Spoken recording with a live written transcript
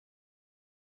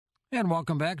And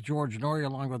welcome back, George Norrie,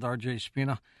 along with R.J.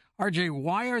 Spina. R.J.,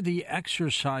 why are the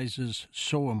exercises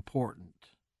so important?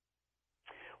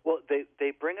 Well,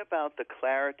 they bring about the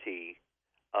clarity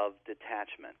of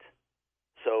detachment.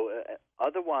 So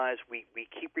otherwise, we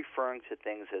keep referring to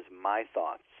things as my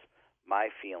thoughts, my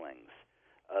feelings,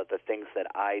 the things that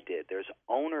I did. There's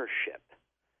ownership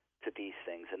to these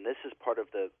things, and this is part of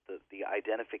the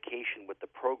identification with the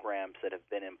programs that have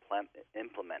been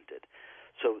implemented.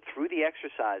 So through the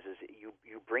exercises,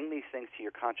 you bring these things to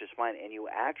your conscious mind, and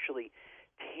you actually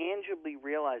tangibly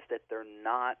realize that they're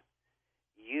not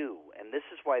you. And this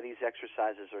is why these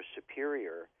exercises are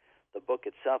superior. The book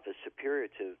itself is superior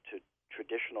to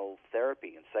traditional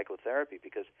therapy and psychotherapy,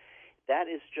 because that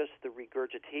is just the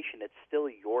regurgitation. It's still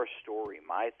your story,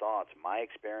 my thoughts, my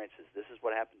experiences. This is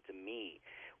what happened to me.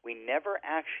 We never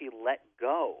actually let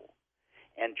go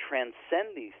and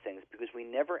transcend these things because we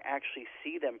never actually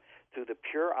see them through the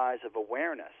pure eyes of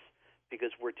awareness,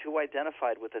 because we're too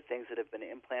identified with the things that have been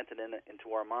implanted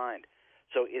into our mind.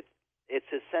 So it's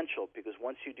essential, because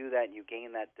once you do that and you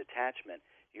gain that detachment,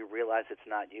 you realize it's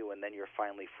not you, and then you're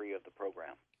finally free of the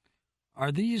program.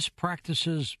 Are these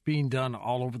practices being done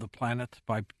all over the planet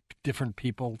by different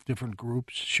people, different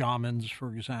groups, shamans,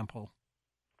 for example?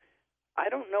 I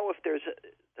don't know if there's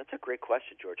that's a great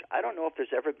question, George. I don't know if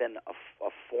there's ever been a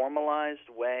formalized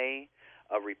way,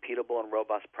 a repeatable and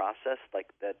robust process like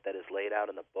that is laid out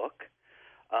in the book.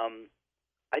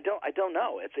 I don't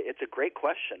know. It's a great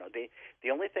question.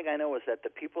 The only thing I know is that the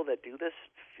people that do this,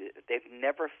 they've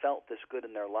never felt this good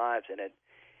in their lives, and it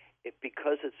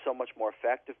because it's so much more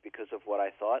effective because of what I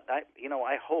thought.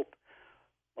 I hope.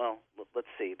 Well,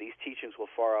 let's see. These teachings will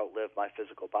far outlive my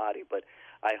physical body, but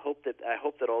I hope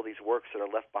that all these works that are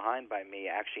left behind by me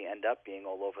actually end up being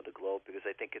all over the globe, because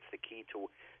I think it's the key to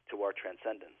our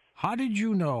transcendence. How did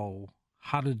you know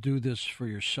how to do this for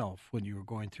yourself when you were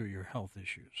going through your health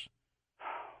issues?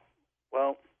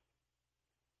 Well,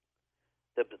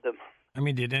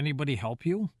 did anybody help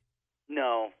you?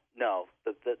 No.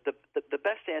 The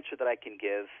best answer that I can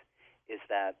give is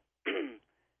that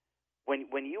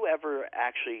when you ever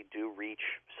actually do reach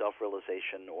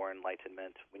self-realization or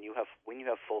enlightenment, when you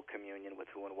have full communion with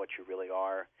who and what you really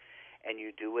are, and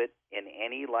you do it in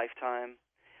any lifetime,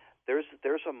 there's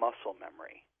a muscle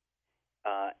memory,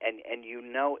 and you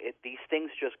know it. These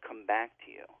things just come back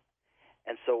to you,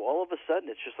 and so all of a sudden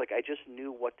it's just like I just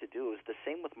knew what to do. It was the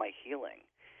same with my healing.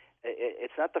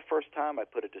 It's not the first time I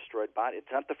put a destroyed body. It's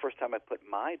not the first time I put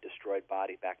my destroyed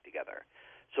body back together.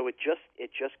 So it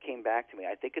just came back to me.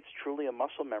 I think it's truly a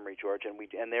muscle memory, George, and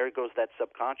there goes that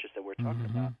subconscious that we're talking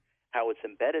about, how it's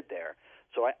embedded there.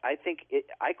 So I think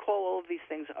I call all of these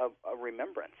things a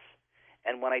remembrance.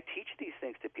 And when I teach these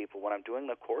things to people, when I'm doing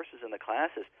the courses and the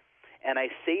classes, and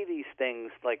I say these things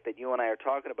like that you and I are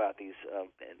talking about, these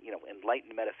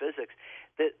enlightened metaphysics,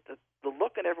 the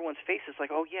look on everyone's face is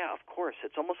like, oh yeah, of course.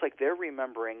 It's almost like they're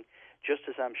remembering just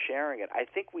as I'm sharing it. I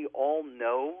think we all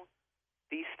know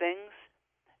these things.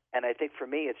 And I think for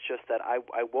me, it's just that I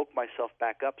woke myself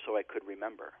back up so I could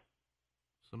remember.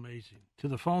 It's amazing. To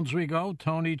the phones we go.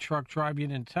 Tony, truck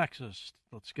driving in Texas.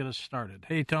 Let's get us started.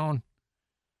 Hey, Tone.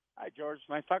 Hi, George.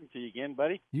 Nice talking to you again,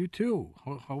 buddy. You too.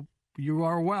 Hope you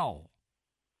are well.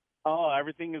 Oh,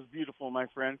 everything is beautiful, my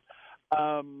friend.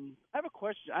 I have a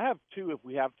question. I have two if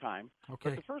we have time. Okay.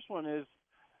 But the first one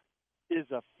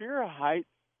is a fear of heights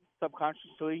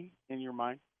subconsciously in your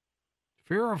mind?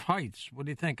 Fear of heights. What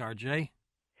do you think, RJ?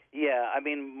 Yeah,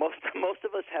 most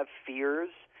of us have fears,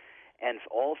 and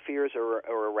all fears are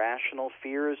irrational.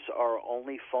 Fears are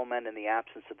only foment in the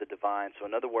absence of the divine. So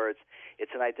in other words,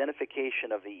 it's an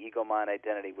identification of the ego-mind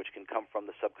identity, which can come from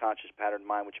the subconscious pattern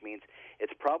mind, which means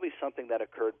it's probably something that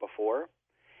occurred before,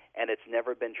 and it's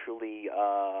never been truly,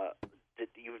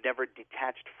 you've never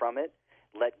detached from it,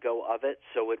 let go of it,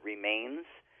 so it remains.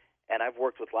 And I've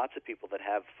worked with lots of people that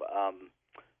have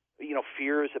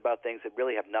fears about things that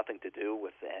really have nothing to do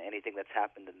with anything that's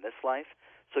happened in this life.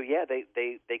 So yeah,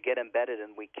 they get embedded,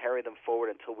 and we carry them forward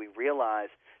until we realize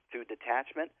through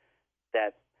detachment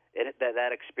that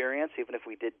that experience, even if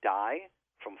we did die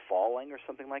from falling or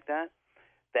something like that,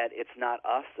 that it's not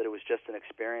us, that it was just an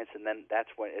experience, and then that's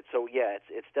when it's. So yeah,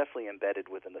 it's definitely embedded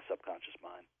within the subconscious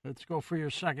mind. Let's go for your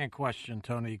second question,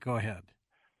 Tony. Go ahead.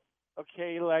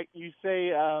 Okay, like you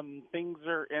say, things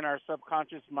are in our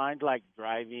subconscious mind, like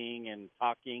driving and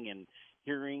talking and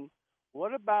hearing.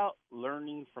 What about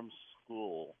learning from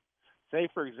school? Say,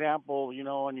 for example, when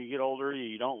you get older,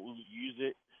 you don't use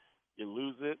it, you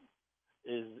lose it.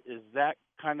 Is that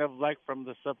kind of like from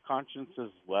the subconscious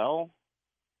as well?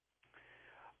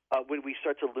 When we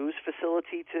start to lose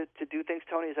facility to do things,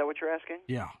 Tony, is that what you're asking?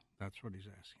 Yeah, that's what he's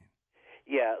asking.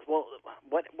 Yeah. Well,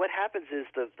 what happens is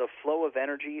the flow of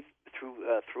energy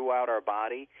throughout our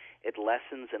body, it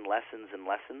lessens and lessens and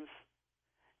lessens.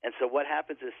 And so what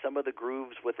happens is some of the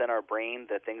grooves within our brain,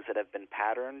 the things that have been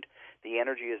patterned, the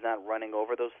energy is not running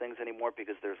over those things anymore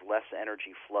because there's less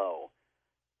energy flow.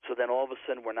 So then all of a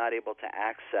sudden we're not able to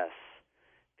access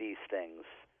these things.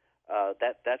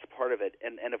 That's part of it.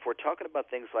 And if we're talking about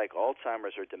things like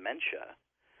Alzheimer's or dementia,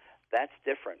 that's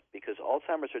different because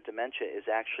Alzheimer's or dementia is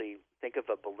actually, think of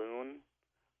a balloon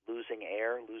losing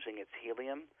air, losing its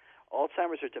helium.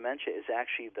 Alzheimer's or dementia is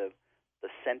actually the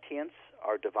sentience,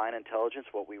 our divine intelligence,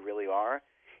 what we really are,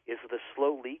 is the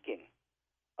slow leaking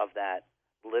of that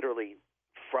literally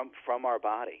from our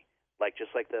body,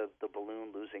 just like the balloon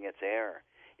losing its air.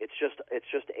 It's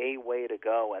just a way to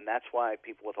go, and that's why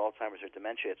people with Alzheimer's or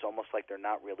dementia, it's almost like they're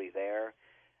not really there.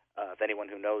 If anyone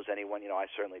who knows anyone, I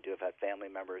certainly do have had family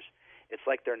members, it's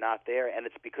like they're not there, and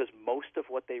it's because most of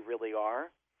what they really are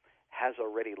has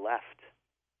already left,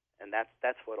 and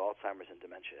that's what Alzheimer's and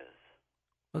dementia is.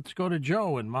 Let's go to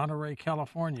Joe in Monterey,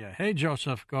 California. Hey,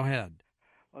 Joseph, go ahead.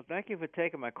 Well, thank you for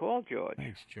taking my call, George.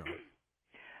 Thanks, Joe.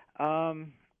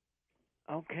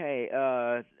 Okay,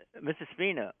 Mr.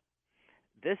 Spina,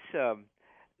 this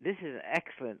is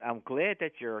excellent. I'm glad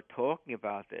that you're talking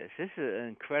about this. This is an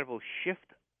incredible shift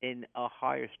in a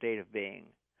higher state of being.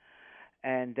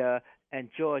 And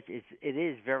George, it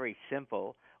is very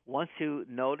simple. Once you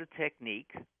know the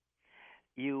technique,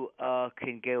 you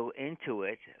can go into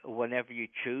it whenever you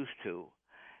choose to.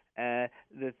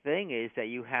 The thing is that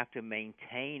you have to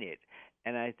maintain it.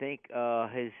 And I think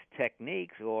his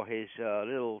techniques or his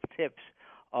little tips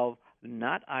of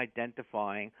not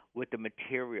identifying with the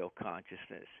material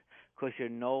consciousness, because you're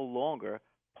no longer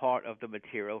part of the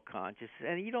material consciousness,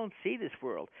 and you don't see this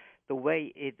world the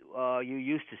way you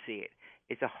used to see it.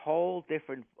 It's a whole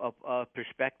different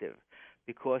perspective,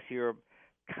 because you're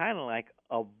kind of like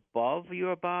above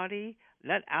your body,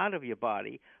 not out of your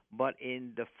body, but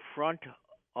in the front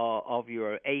of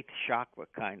your eighth chakra,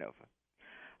 kind of.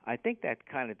 I think that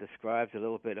kind of describes a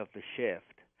little bit of the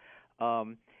shift.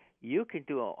 You can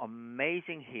do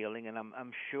amazing healing, and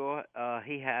I'm sure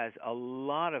he has a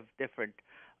lot of different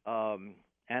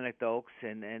anecdotes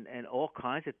and all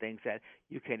kinds of things that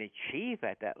you can achieve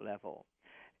at that level.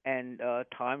 And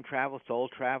time travel, soul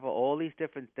travel, all these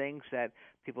different things that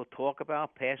people talk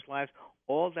about, past lives,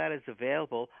 all that is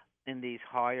available in these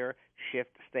higher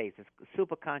shift states. The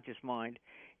superconscious mind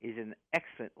is an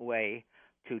excellent way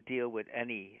to deal with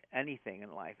anything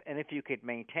in life. And if you could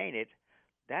maintain it,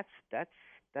 that's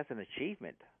an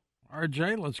achievement.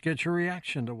 RJ, let's get your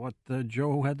reaction to what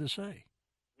Joe had to say.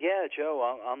 Yeah, Joe,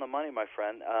 on the money, my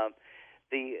friend.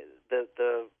 The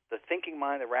thinking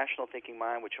mind, the rational thinking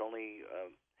mind, which only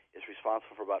is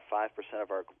responsible for about 5%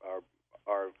 of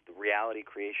our reality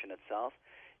creation itself.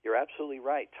 You're absolutely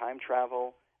right. Time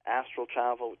travel, astral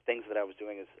travel, things that I was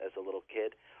doing as a little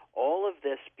kid. All of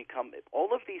these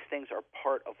things are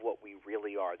part of what we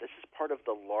really are. This is part of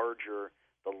the larger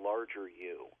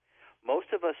you.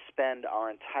 Most of us spend our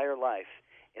entire life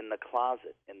in the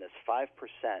closet, in this 5%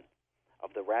 of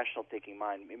the rational thinking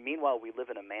mind. Meanwhile, we live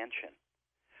in a mansion,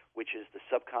 which is the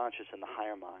subconscious and the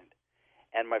higher mind.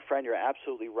 And my friend, you're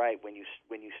absolutely right. When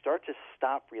you start to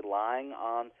stop relying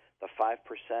on the 5%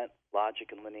 logic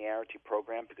and linearity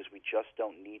program, because we just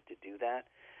don't need to do that,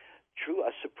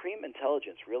 a supreme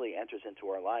intelligence really enters into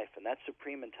our life, and that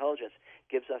supreme intelligence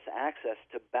gives us access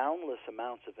to boundless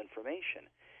amounts of information.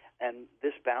 And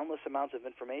this boundless amounts of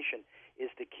information is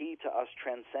the key to us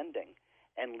transcending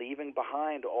and leaving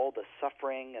behind all the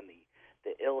suffering and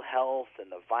the ill health and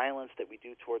the violence that we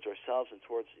do towards ourselves and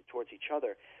towards each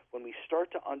other. When we start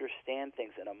to understand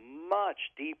things in a much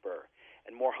deeper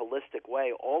and more holistic way,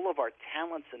 all of our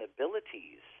talents and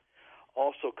abilities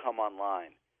also come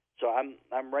online. So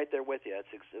I'm right there with you.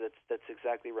 That's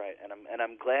exactly right, and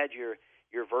I'm glad you're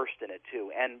versed in it too.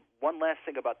 And one last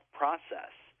thing about the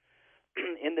process.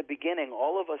 In the beginning,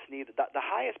 all of us need the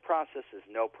highest process is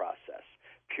no process,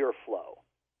 pure flow.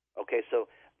 Okay, so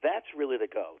that's really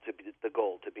the goal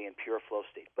to be in pure flow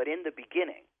state. But in the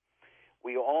beginning,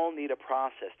 we all need a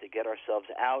process to get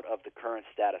ourselves out of the current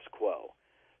status quo.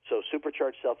 So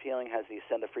Supercharged Self-Healing has the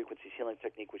Ascend the Frequencies healing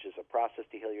technique, which is a process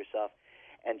to heal yourself.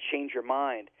 And Change Your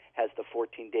Mind has the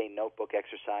 14-day notebook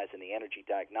exercise and the energy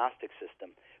diagnostic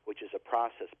system, which is a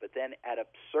process. But then at a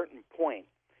certain point,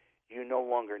 you no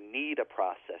longer need a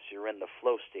process. You're in the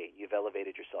flow state. You've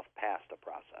elevated yourself past a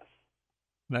process.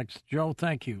 Next, Joe,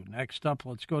 thank you. Next up,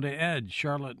 let's go to Ed,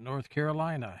 Charlotte, North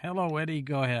Carolina. Hello, Eddie.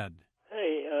 Go ahead.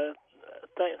 Hey,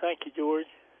 thank you, George.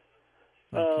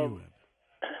 Thank you, Ed.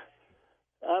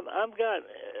 I've got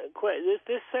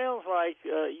this sounds like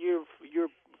you're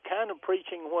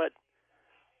preaching what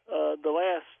the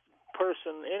last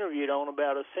person interviewed on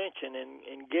about ascension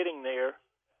and getting there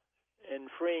and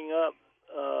freeing up.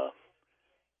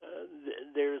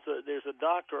 There's a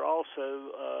doctor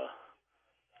also,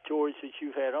 George, that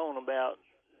you've had on about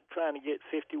trying to get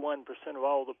 51% of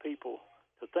all the people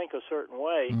to think a certain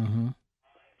way. Mm-hmm.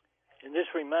 And this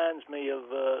reminds me of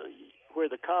where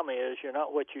the comma is. You're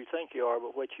not what you think you are,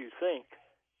 but what you think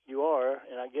you are.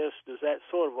 And I guess, does that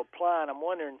sort of apply? And I'm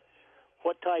wondering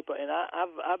what type of, and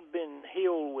I've been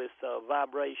healed with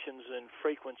vibrations and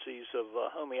frequencies of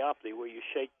homeopathy, where you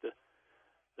shake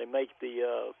they make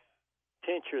the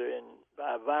tincture, and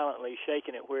by violently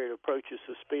shaking it where it approaches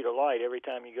the speed of light every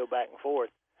time you go back and forth.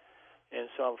 And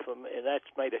so and that's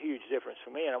made a huge difference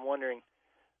for me. And I'm wondering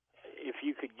if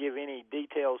you could give any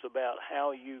details about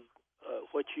how you,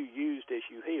 what you used as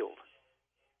you healed.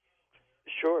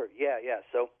 Sure. Yeah.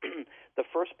 So the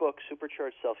first book,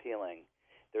 Supercharged Self-Healing,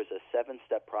 there's a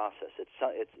 7-step process.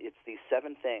 It's these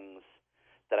 7 things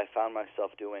that I found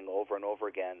myself doing over and over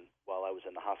again while I was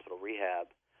in the hospital rehab,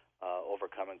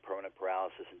 overcoming permanent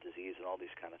paralysis and disease and all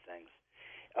these kind of things.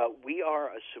 We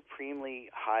are a supremely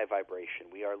high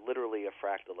vibration. We are literally a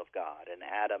fractal of God, an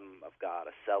atom of God,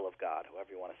 a cell of God,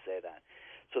 however you want to say that.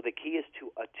 So the key is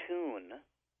to attune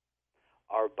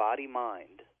our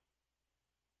body-mind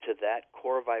to that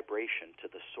core vibration,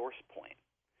 to the source point.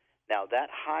 Now,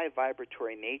 that high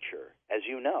vibratory nature, as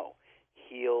you know,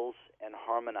 heals and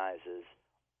harmonizes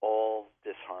all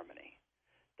disharmony.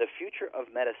 The future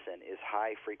of medicine is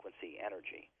high-frequency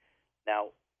energy.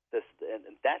 Now,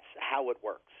 and that's how it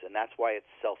works, and that's why it's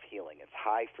self-healing. It's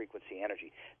high-frequency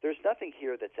energy. There's nothing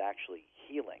here that's actually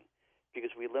healing,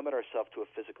 because we limit ourselves to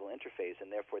a physical interface,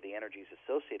 and therefore the energy is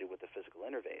associated with the physical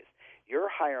interface. Your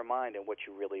higher mind and what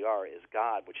you really are is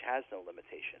God, which has no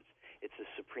limitations. It's a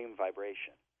supreme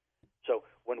vibration. So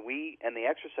when the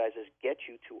exercises get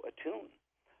you to attune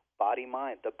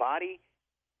body-mind, the body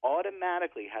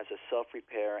automatically has a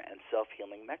self-repair and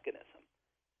self-healing mechanism.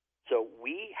 So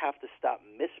we have to stop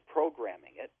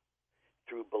misprogramming it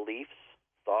through beliefs,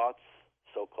 thoughts,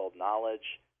 so-called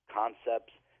knowledge,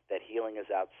 concepts, that healing is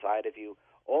outside of you.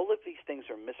 All of these things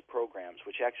are misprograms,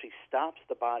 which actually stops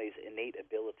the body's innate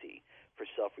ability for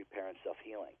self-repair and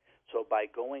self-healing. So by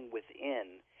going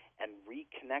within and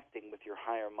reconnecting with your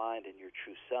higher mind and your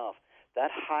true self,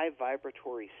 that high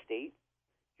vibratory state,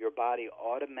 your body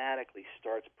automatically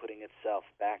starts putting itself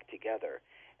back together.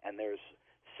 And there's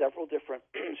several different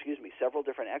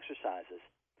exercises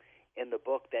in the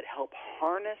book that help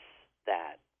harness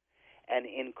that and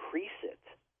increase it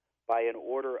by an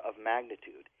order of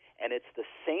magnitude. And it's the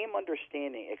same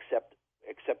understanding, except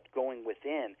going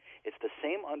within. It's the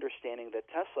same understanding that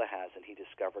Tesla has and he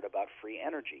discovered about free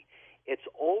energy. It's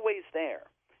always there.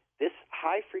 This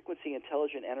high-frequency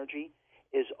intelligent energy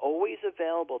is always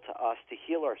available to us to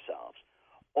heal ourselves.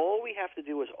 All we have to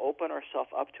do is open ourselves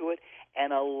up to it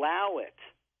and allow it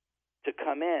to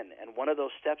come in. And one of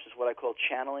those steps is what I call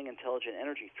channeling intelligent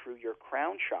energy through your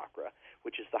crown chakra,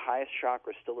 which is the highest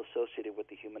chakra still associated with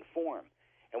the human form.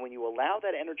 And when you allow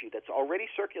that energy that's already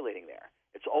circulating there,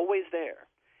 it's always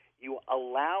there, you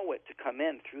allow it to come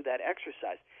in through that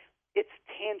exercise. It's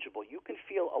tangible. You can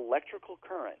feel electrical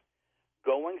current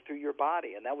going through your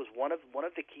body, and that was one of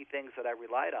the key things that I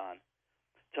relied on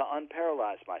to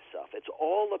unparalyze myself. It's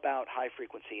all about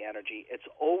high-frequency energy. It's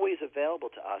always available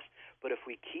to us, but if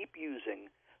we keep using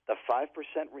the 5%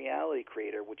 reality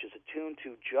creator, which is attuned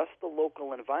to just the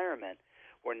local environment,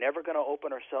 we're never going to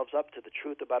open ourselves up to the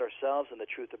truth about ourselves and the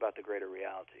truth about the greater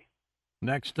reality.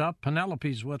 Next up,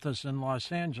 Penelope's with us in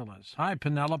Los Angeles. Hi,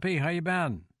 Penelope. How you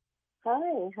been?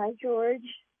 Hi, George.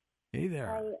 Hey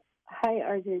there. Hi,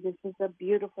 Arthur. This is a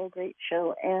beautiful, great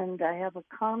show, and I have a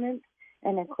comment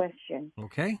and a question.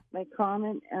 Okay. My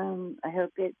comment, I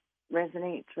hope it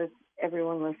resonates with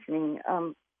everyone listening.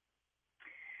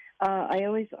 I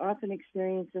always often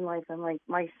experience in life, I'm like,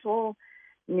 my soul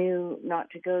knew not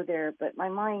to go there, but my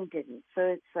mind didn't. So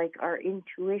it's like our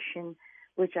intuition,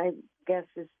 which I guess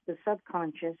is the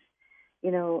subconscious,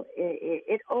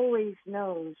 it always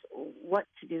knows what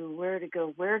to do, where to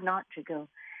go, where not to go.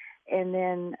 And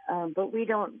then, but we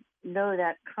don't know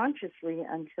that consciously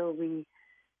until we,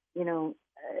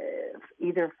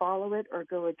 either follow it or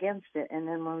go against it. And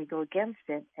then when we go against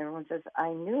it, everyone says, I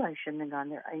knew I shouldn't have gone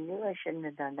there. I knew I shouldn't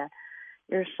have done that.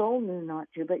 Your soul knew not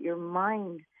to, but your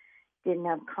mind didn't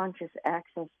have conscious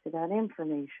access to that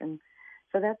information.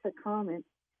 So that's a comment.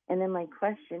 And then my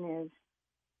question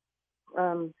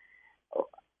is,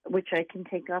 which I can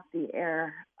take off the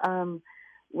air,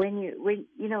 when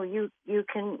you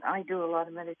can, I do a lot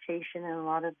of meditation and a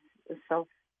lot of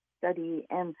self-study,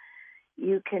 and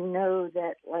you can know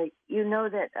that, like, you know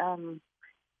that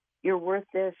you're worth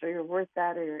this or you're worth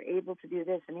that or you're able to do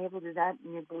this and able to do that,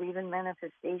 and you believe in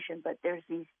manifestation. But there's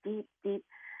these deep, deep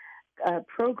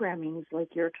programmings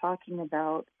like you're talking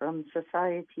about from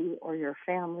society or your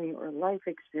family or life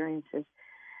experiences.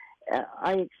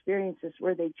 I experience this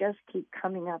where they just keep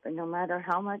coming up, and no matter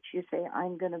how much you say,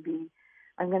 I'm going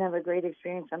to have a great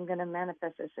experience, I'm going to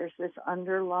manifest this, there's this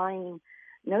underlying,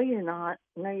 no, you're not,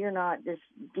 this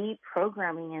deep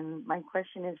programming. And my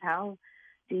question is, how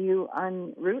do you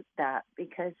unroot that?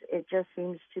 Because it just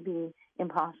seems to be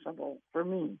impossible for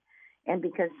me. And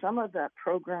because some of that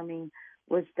programming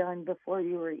was done before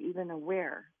you were even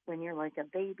aware, when you're like a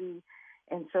baby.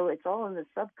 And so it's all in the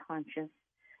subconscious.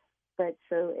 But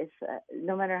so it's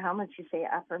no matter how much you say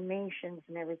affirmations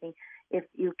and everything, if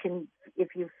you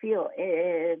feel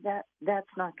that's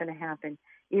not going to happen,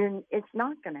 it's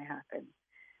not going to happen.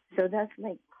 So that's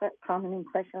my comment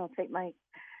question. I'll take my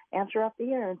answer off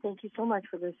the air, and thank you so much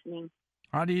for listening.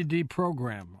 How do you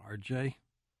deprogram, RJ?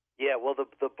 Yeah, well, the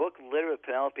book literally,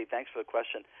 Penelope, thanks for the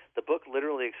question. The book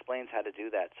literally explains how to do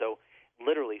that. So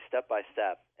literally step by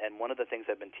step. And one of the things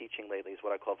I've been teaching lately is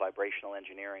what I call vibrational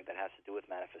engineering that has to do with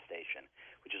manifestation,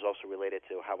 which is also related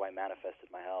to how I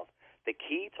manifested my health. The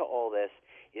key to all this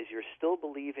is you're still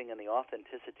believing in the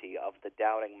authenticity of the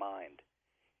doubting mind.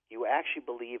 You actually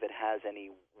believe it has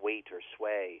any weight or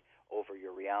sway over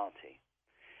your reality.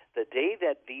 The day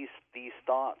that these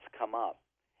thoughts come up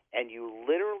and you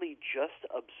literally just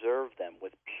observe them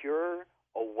with pure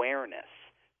awareness,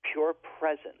 pure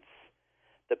presence,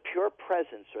 the pure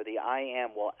presence or the I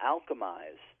am will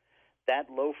alchemize that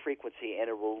low frequency,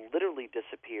 and it will literally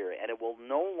disappear, and it will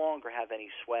no longer have any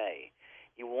sway.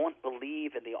 You won't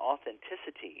believe in the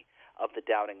authenticity of the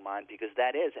doubting mind, because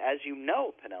that is, as you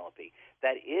know, Penelope,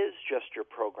 that is just your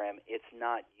program. It's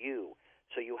not you.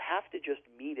 So you have to just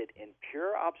meet it in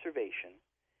pure observation,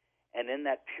 and in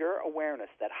that pure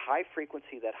awareness, that high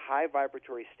frequency, that high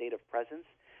vibratory state of presence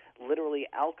literally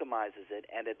alchemizes it,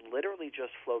 and it literally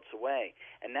just floats away.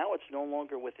 And now it's no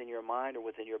longer within your mind or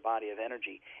within your body of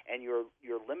energy, and your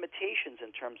limitations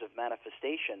in terms of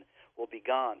manifestation will be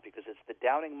gone, because it's the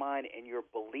doubting mind and your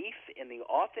belief in the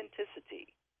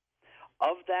authenticity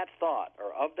of that thought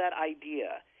or of that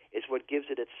idea is what gives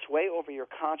it its sway over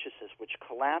your consciousness, which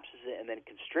collapses it and then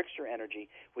constricts your energy,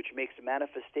 which makes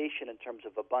manifestation in terms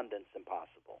of abundance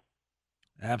impossible.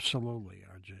 Absolutely,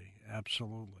 RJ,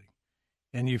 absolutely.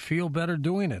 And you feel better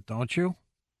doing it, don't you?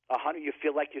 You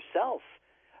feel like yourself.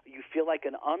 You feel like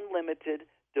an unlimited,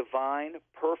 divine,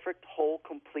 perfect, whole,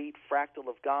 complete fractal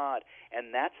of God.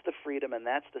 And that's the freedom and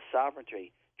that's the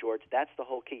sovereignty, George. That's the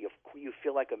whole key. You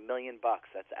feel like $1 million.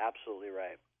 That's absolutely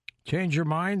right. Change Your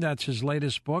Mind, that's his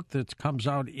latest book that comes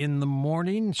out in the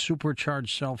morning.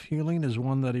 Supercharged Self-Healing is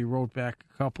one that he wrote back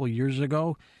a couple of years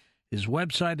ago. His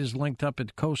website is linked up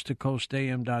at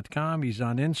coasttocoastam.com. He's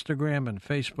on Instagram and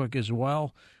Facebook as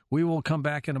well. We will come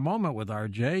back in a moment with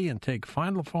RJ and take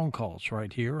final phone calls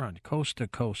right here on Coast to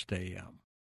Coast AM.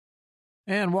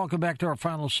 And welcome back to our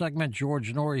final segment.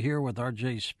 George Norrie here with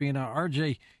RJ Spina.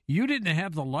 RJ, you didn't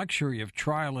have the luxury of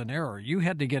trial and error. You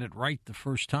had to get it right the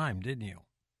first time, didn't you?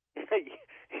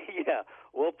 Yeah,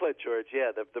 well put, George.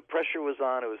 Yeah, the pressure was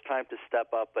on. It was time to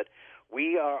step up, but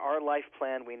our life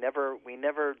plan, we never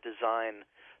design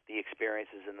the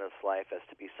experiences in this life as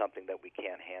to be something that we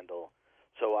can't handle.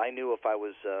 So I knew if I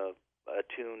was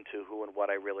attuned to who and what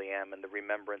I really am, and the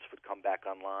remembrance would come back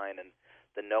online, and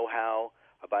the know-how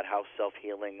about how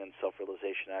self-healing and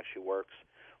self-realization actually works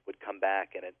would come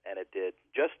back, and it did,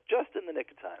 just in the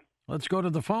nick of time. Let's go to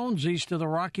the phones east of the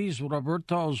Rockies.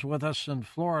 Roberto's with us in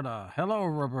Florida. Hello,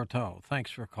 Roberto.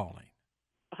 Thanks for calling.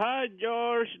 Hi,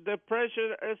 George. The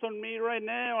pressure is on me right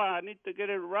now. I need to get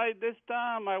it right this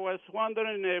time. I was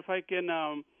wondering if I can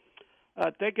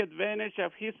take advantage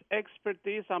of his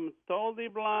expertise. I'm totally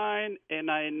blind, and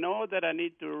I know that I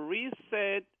need to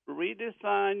reset,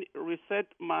 redesign, reset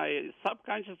my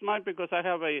subconscious mind because I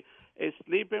have a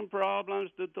sleeping problems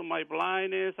due to my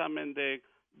blindness. I'm in the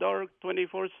dark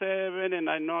 24/7, and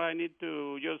I know I need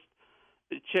to just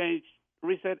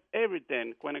reset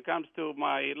everything when it comes to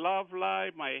my love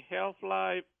life, my health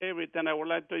life, everything. I would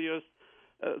like to just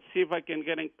see if I can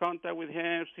get in contact with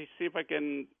him, see if I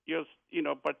can just,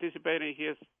 participate in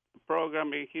his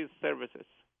program, in his services.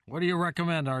 What do you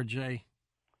recommend, RJ?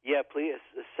 Yeah, please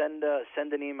send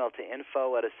an email to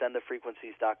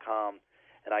info@ascendthefrequencies.com,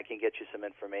 and I can get you some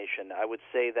information. I would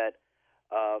say that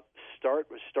start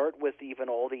with even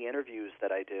all the interviews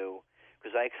that I do,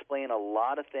 because I explain a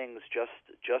lot of things just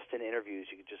in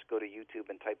interviews. You can just go to YouTube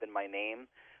and type in my name.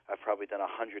 I've probably done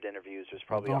 100 interviews. There's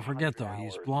probably don't forget, though, hours.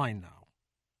 he's blind now.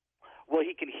 Well,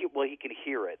 he can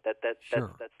hear it.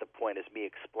 Sure. That's the point. Is me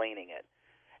explaining it,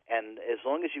 and as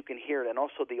long as you can hear it, and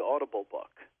also the Audible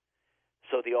book.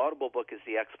 So the Audible book is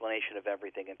the explanation of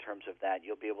everything in terms of that.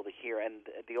 You'll be able to hear, and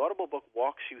the Audible book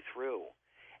walks you through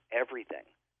everything,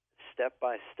 step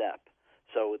by step.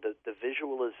 So the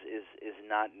visual is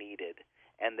not needed,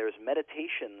 and there's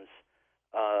meditations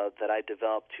that I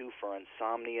developed too for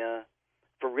insomnia,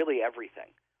 for really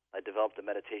everything. I developed a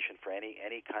meditation for any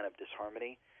kind of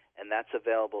disharmony, and that's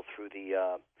available through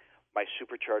the my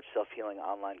Supercharged Self-Healing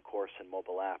online course and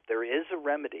mobile app. There is a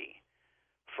remedy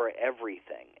for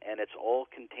everything, and it's all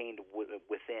contained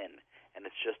within, and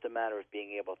it's just a matter of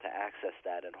being able to access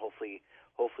that, and hopefully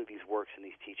these works and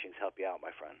these teachings help you out,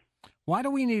 my friend. Why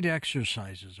do we need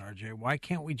exercises, RJ? Why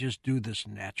can't we just do this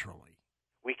naturally?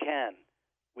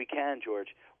 We can,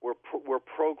 George. We're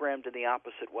programmed in the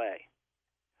opposite way.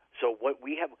 So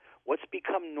what's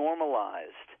become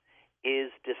normalized is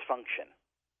dysfunction.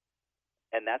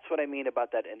 And that's what I mean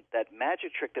about that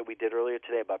magic trick that we did earlier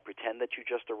today about pretend that you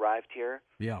just arrived here.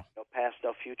 Yeah. No past,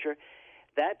 no future.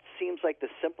 That seems like the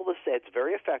simplest. It's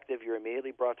very effective. You're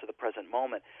immediately brought to the present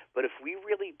moment. But if we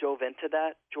really dove into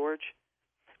that, George,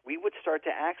 we would start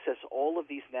to access all of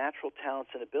these natural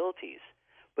talents and abilities.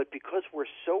 But because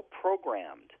we're so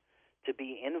programmed to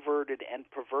be inverted and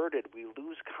perverted, we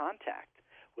lose contact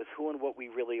with who and what we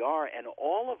really are. And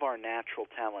all of our natural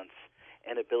talents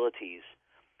and abilities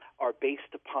are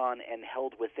based upon and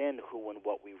held within who and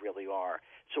what we really are.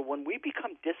 So when we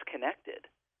become disconnected,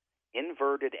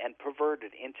 inverted and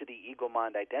perverted into the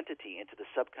ego-mind identity, into the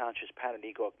subconscious pattern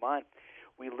egoic mind,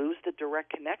 we lose the direct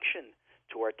connection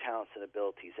to our talents and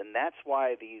abilities. And that's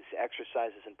why these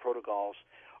exercises and protocols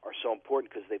are so important,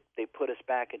 because they put us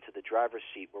back into the driver's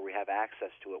seat where we have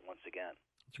access to it once again.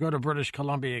 Let's go to British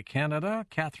Columbia, Canada.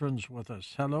 Catherine's with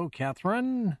us. Hello,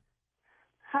 Catherine.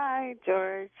 Hi,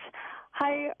 George.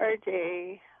 Hi,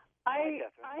 RJ. I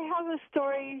have a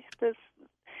story.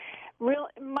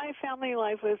 My family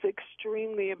life was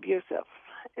extremely abusive,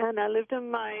 and I lived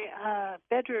in my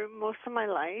bedroom most of my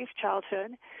life,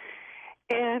 childhood.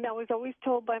 And I was always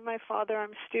told by my father,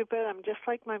 I'm stupid, I'm just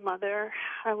like my mother.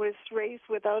 I was raised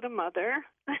without a mother.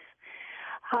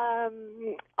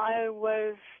 I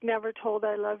was never told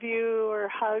I love you or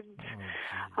hugged.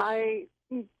 I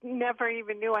never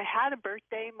even knew I had a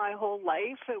birthday my whole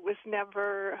life. It was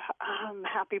never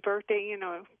happy birthday,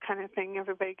 kind of thing.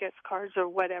 Everybody gets cards or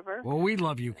whatever. Well, we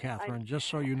love you, Catherine, just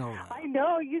so you know that. I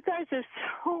know. You guys are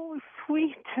so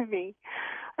sweet to me,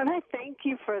 and I thank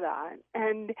you for that.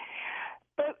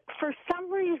 But for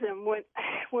some reason,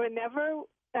 whenever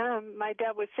my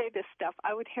dad would say this stuff,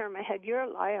 I would hear in my head, you're a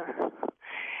liar.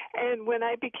 And when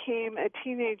I became a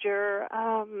teenager,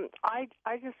 I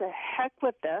just said, heck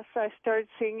with this. I started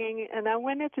singing, and I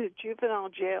went into juvenile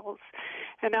jails,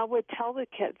 and I would tell the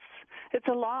kids, it's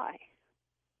a lie,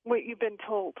 what you've been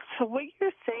told. So what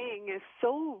you're saying is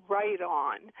so right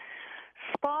on,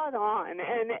 spot on,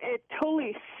 and it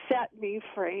totally set me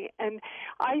free. And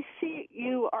I see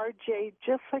you, RJ,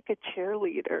 just like a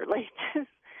cheerleader, like just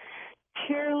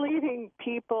cheerleading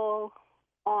people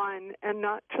on and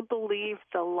not to believe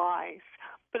the lies.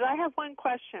 But I have one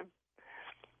question.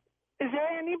 Is there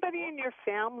anybody in your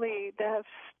family that have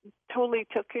totally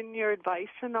taken your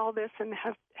advice and all this and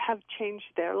have changed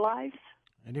their lives?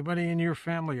 Anybody in your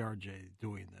family, RJ,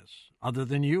 doing this other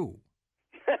than you?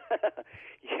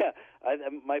 Yeah.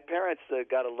 My parents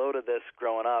got a load of this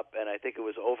growing up, and I think it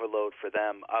was overload for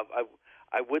them.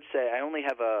 I would say I only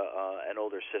have an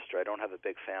older sister. I don't have a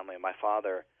big family. My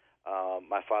father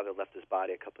left his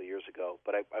body a couple of years ago.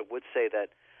 But I would say that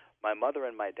my mother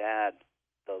and my dad,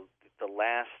 the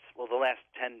last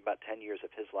 10 years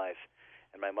of his life,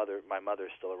 and my mother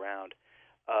is still around.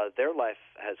 Their life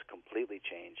has completely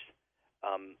changed.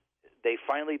 They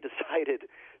finally decided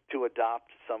to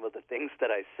adopt some of the things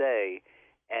that I say,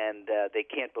 and they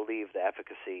can't believe the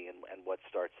efficacy and what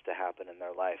starts to happen in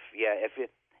their life. Yeah,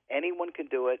 anyone can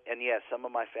do it, and yeah, some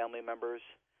of my family members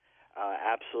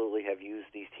absolutely have used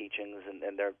these teachings, and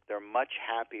they're much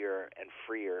happier and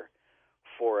freer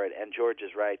for it. And George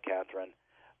is right, Catherine.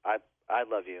 I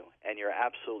love you, and you're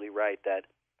absolutely right that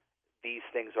these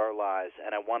things are lies.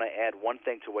 And I want to add one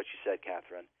thing to what you said,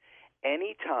 Catherine.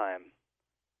 Anytime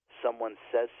someone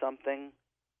says something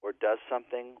or does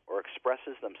something or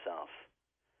expresses themselves,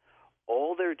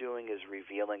 all they're doing is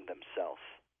revealing themselves.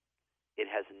 It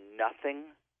has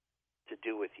nothing to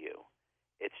do with you.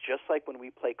 It's just like when we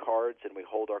play cards and we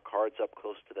hold our cards up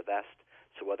close to the vest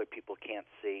so other people can't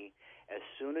see. As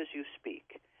soon as you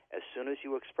speak, as soon as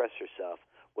you express yourself,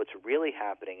 what's really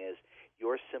happening is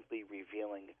you're simply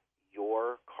revealing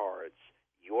your cards,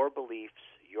 your beliefs,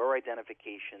 your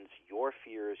identifications, your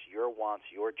fears, your wants,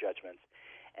 your judgments,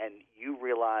 and you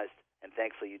realized, and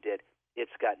thankfully you did,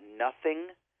 it's got nothing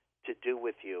to do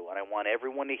with you. And I want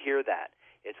everyone to hear that.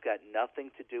 It's got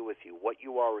nothing to do with you. What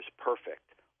you are is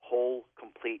perfect, whole,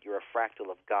 complete. You're a fractal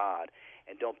of God,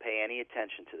 and don't pay any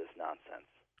attention to this nonsense.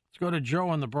 Let's go to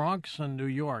Joe in the Bronx and New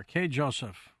York. Hey,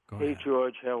 Joseph. Go ahead. Hey,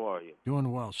 George. How are you?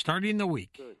 Doing well. Starting the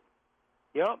week. Good.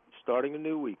 Yep, starting a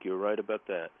new week. You're right about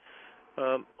that.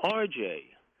 RJ,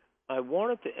 I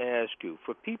wanted to ask you,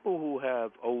 for people who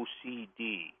have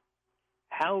OCD,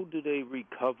 how do they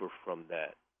recover from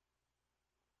that?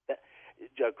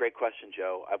 Great question,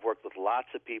 Joe. I've worked with lots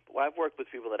of people. Well, I've worked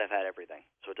with people that have had everything,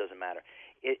 so it doesn't matter.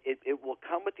 It will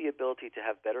come with the ability to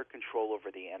have better control over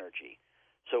the energy.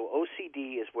 So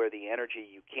OCD is where the energy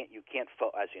you can't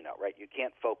as you know, right? You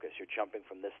can't focus. You're jumping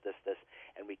from this,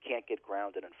 and we can't get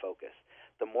grounded and focus.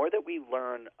 The more that we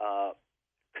learn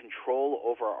control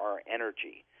over our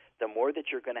energy, the more that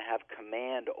you're going to have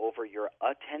command over your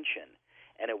attention,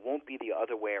 and it won't be the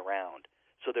other way around.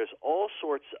 So there's all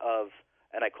sorts of,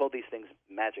 and I call these things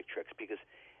magic tricks, because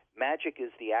magic is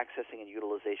the accessing and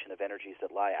utilization of energies that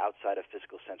lie outside of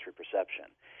physical sensory perception.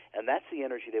 And that's the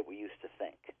energy that we use to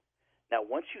think. Now,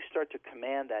 once you start to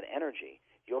command that energy,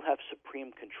 you'll have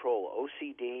supreme control.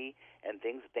 OCD and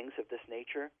things of this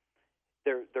nature,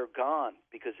 they're gone,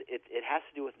 because it has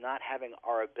to do with not having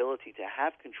our ability to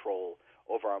have control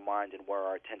over our mind and where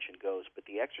our attention goes. But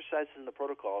the exercises and the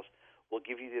protocols will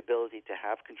give you the ability to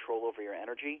have control over your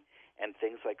energy, and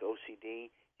things like OCD,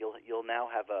 you'll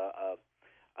now have a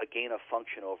gain of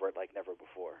function over it like never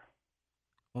before.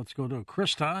 Let's go to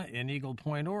Krista in Eagle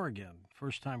Point, Oregon.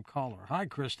 First-time caller. Hi,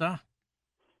 Krista.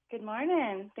 Good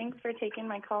morning. Thanks for taking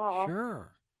my call. Sure.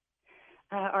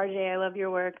 RJ, I love your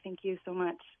work. Thank you so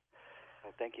much.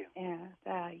 Oh, thank you. And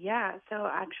so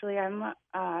actually I'm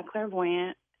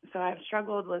clairvoyant, so I've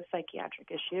struggled with psychiatric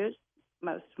issues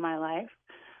most of my life.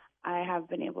 I have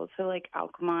been able to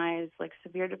alchemize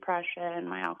severe depression,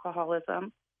 my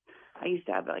alcoholism. I used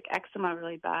to have eczema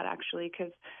really bad actually,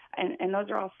 and those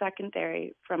are all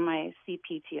secondary from my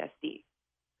CPTSD.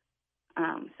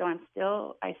 So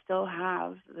I still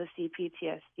have the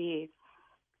CPTSD,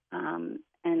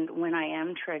 and when I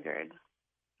am triggered,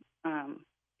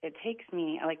 it takes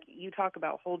me, you talk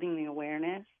about holding the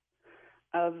awareness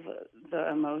of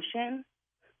the emotion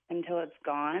until it's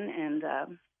gone, and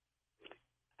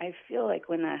I feel like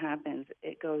when that happens,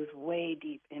 it goes way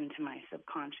deep into my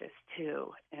subconscious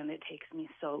too, and it takes me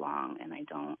so long, and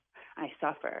I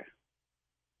suffer.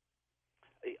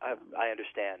 I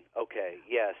understand. Okay,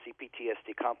 yeah,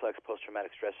 CPTSD, complex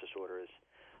post-traumatic stress disorder, is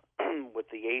with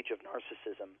the age of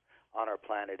narcissism on our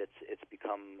planet, it's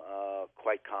become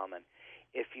quite common.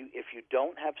 If you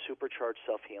don't have Supercharged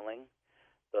Self-Healing,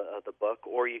 the book,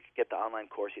 or you can get the online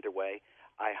course, either way,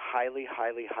 I highly,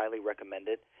 highly, highly recommend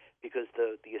it, because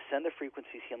the Ascend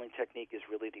Frequencies healing technique is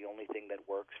really the only thing that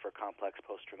works for complex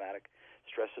post-traumatic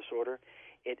stress disorder.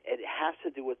 It has to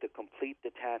do with the complete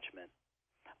detachment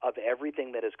of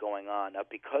everything that is going on. Now,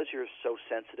 because you're so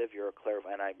sensitive, you're a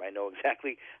clairvoyant, and I know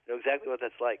exactly what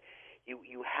that's like.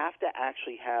 You have to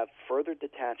actually have further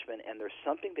detachment, and there's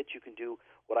something that you can do,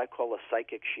 what I call a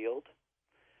psychic shield.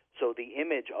 So the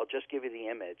image, I'll just give you the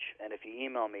image, and if you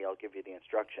email me, I'll give you the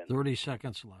instructions. 30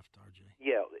 seconds left, RJ.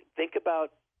 Yeah, think about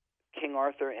King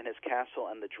Arthur and his castle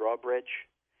and the drawbridge,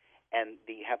 and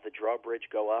have the drawbridge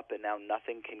go up, and now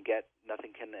nothing can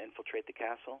infiltrate the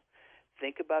castle.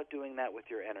 Think about doing that with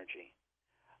your energy,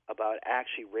 about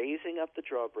actually raising up the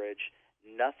drawbridge.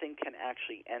 Nothing can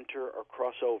actually enter or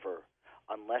cross over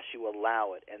unless you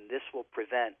allow it, and this will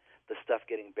prevent the stuff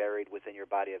getting buried within your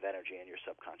body of energy and your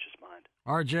subconscious mind.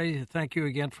 RJ, thank you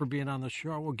again for being on the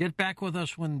show. Well, get back with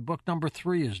us when book number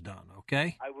 3 is done,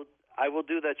 okay? I will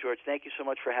do that, George. Thank you so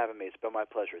much for having me. It's been my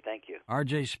pleasure. Thank you.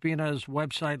 RJ Spina's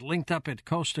website linked up at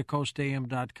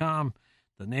coasttocoastam.com.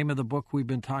 The name of the book we've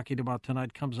been talking about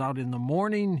tonight comes out in the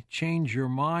morning. Change Your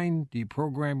Mind,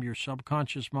 Deprogram Your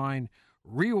Subconscious Mind,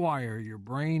 Rewire Your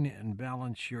Brain, and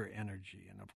Balance Your Energy.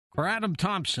 And for Adam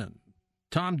Thompson,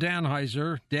 Tom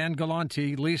Danheiser, Dan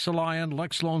Galante, Lisa Lyon,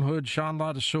 Lex Lonehood, Sean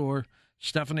Ladesseur,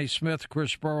 Stephanie Smith,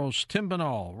 Chris Burrows, Tim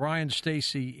Banal, Ryan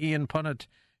Stacy, Ian Punnett,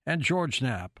 and George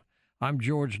Knapp. I'm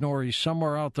George Norrie,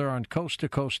 somewhere out there on Coast to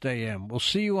Coast AM. We'll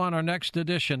see you on our next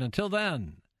edition. Until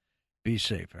then, be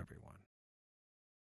safe, everyone.